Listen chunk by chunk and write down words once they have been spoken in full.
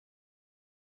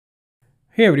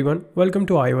Hey everyone, welcome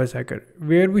to iOS Hacker,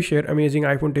 where we share amazing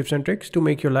iPhone tips and tricks to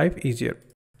make your life easier.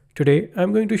 Today,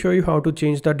 I'm going to show you how to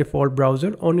change the default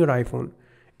browser on your iPhone.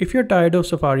 If you're tired of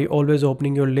Safari always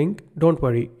opening your link, don't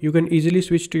worry, you can easily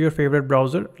switch to your favorite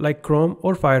browser like Chrome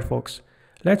or Firefox.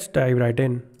 Let's dive right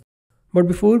in. But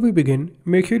before we begin,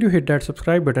 make sure you hit that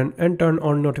subscribe button and turn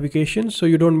on notifications so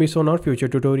you don't miss on our future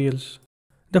tutorials.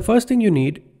 The first thing you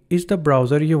need is the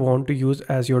browser you want to use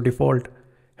as your default.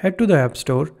 Head to the App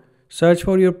Store. Search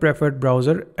for your preferred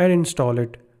browser and install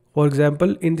it. For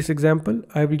example, in this example,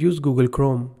 I will use Google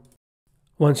Chrome.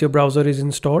 Once your browser is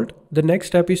installed, the next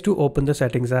step is to open the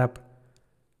Settings app.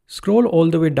 Scroll all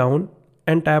the way down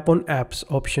and tap on Apps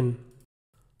option.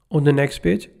 On the next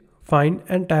page, find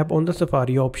and tap on the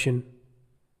Safari option.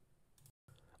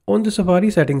 On the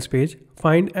Safari settings page,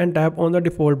 find and tap on the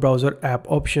default browser app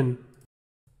option.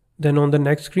 Then on the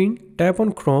next screen, tap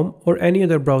on Chrome or any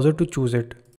other browser to choose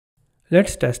it.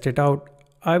 Let's test it out.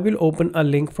 I will open a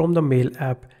link from the Mail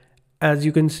app. As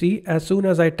you can see, as soon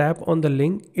as I tap on the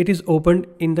link, it is opened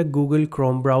in the Google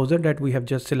Chrome browser that we have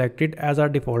just selected as our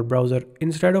default browser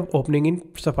instead of opening in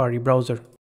Safari browser.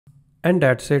 And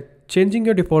that's it. Changing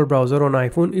your default browser on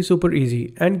iPhone is super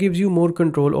easy and gives you more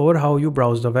control over how you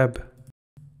browse the web.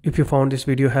 If you found this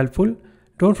video helpful,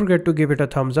 don't forget to give it a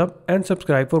thumbs up and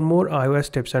subscribe for more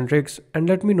iOS tips and tricks, and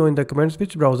let me know in the comments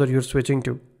which browser you're switching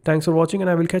to. Thanks for watching, and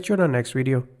I will catch you in our next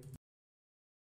video.